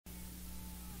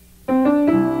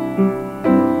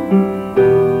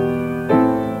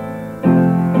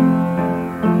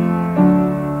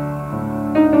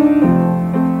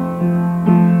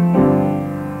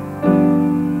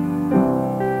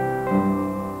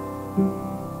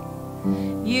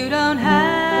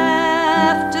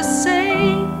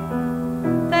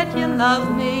love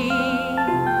me.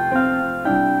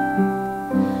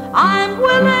 I'm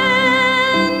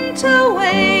willing to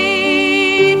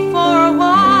wait for a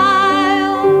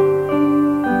while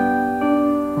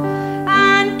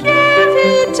and give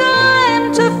you time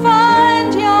to find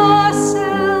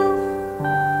yourself.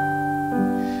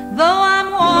 Though I'm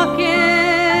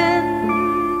walking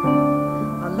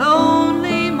a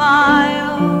lonely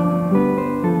mile,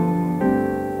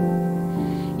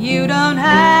 you don't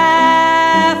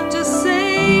have to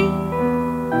say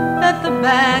that the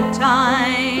bad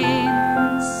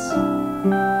times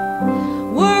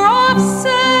were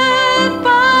offset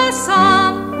by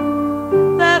some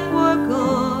that were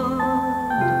good.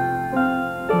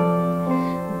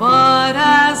 But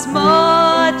as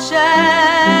much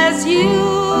as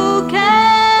you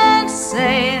can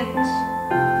say it,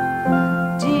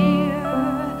 dear,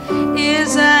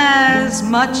 is as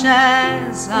much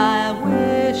as I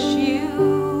wish you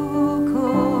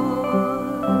could.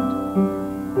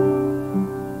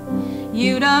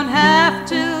 You don't have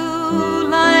to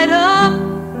light up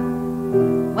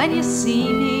when you see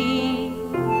me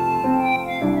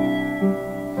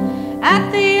at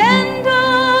the end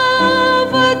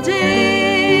of a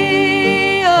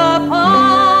day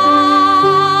apart.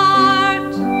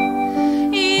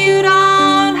 You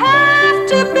don't have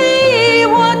to be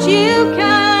what you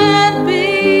can be,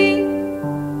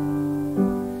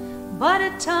 but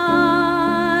at times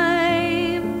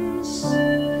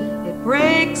it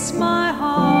breaks my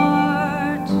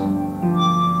heart.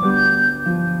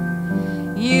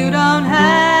 You don't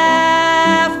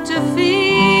have to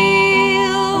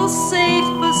feel safe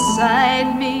beside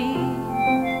me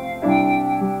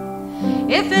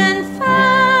if in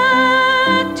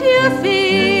fact you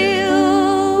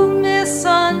feel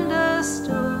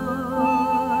misunderstood.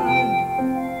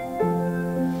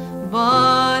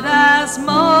 But as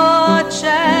much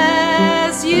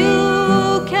as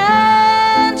you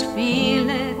can't feel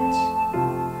it,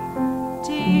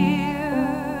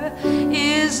 dear,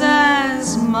 is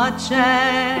as much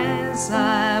as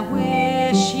I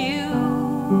wish you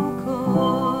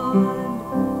could.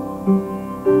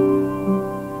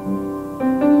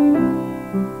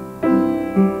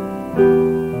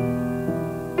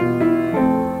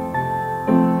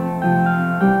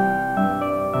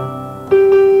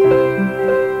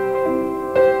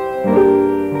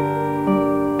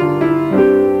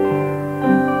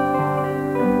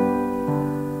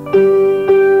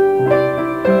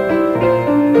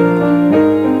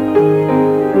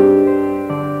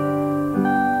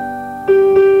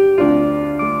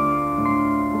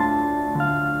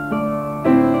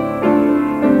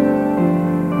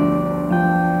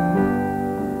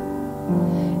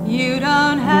 You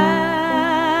don't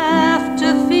have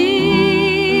to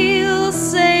feel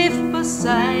safe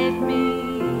beside me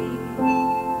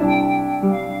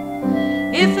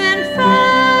if in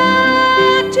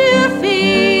fact you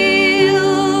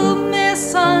feel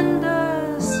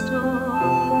misunderstood.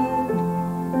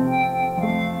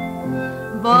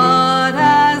 But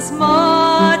as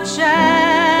much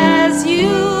as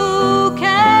you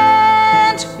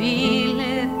can't feel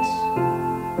it,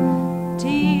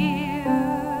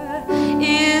 dear,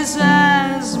 is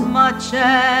as much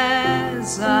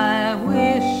as I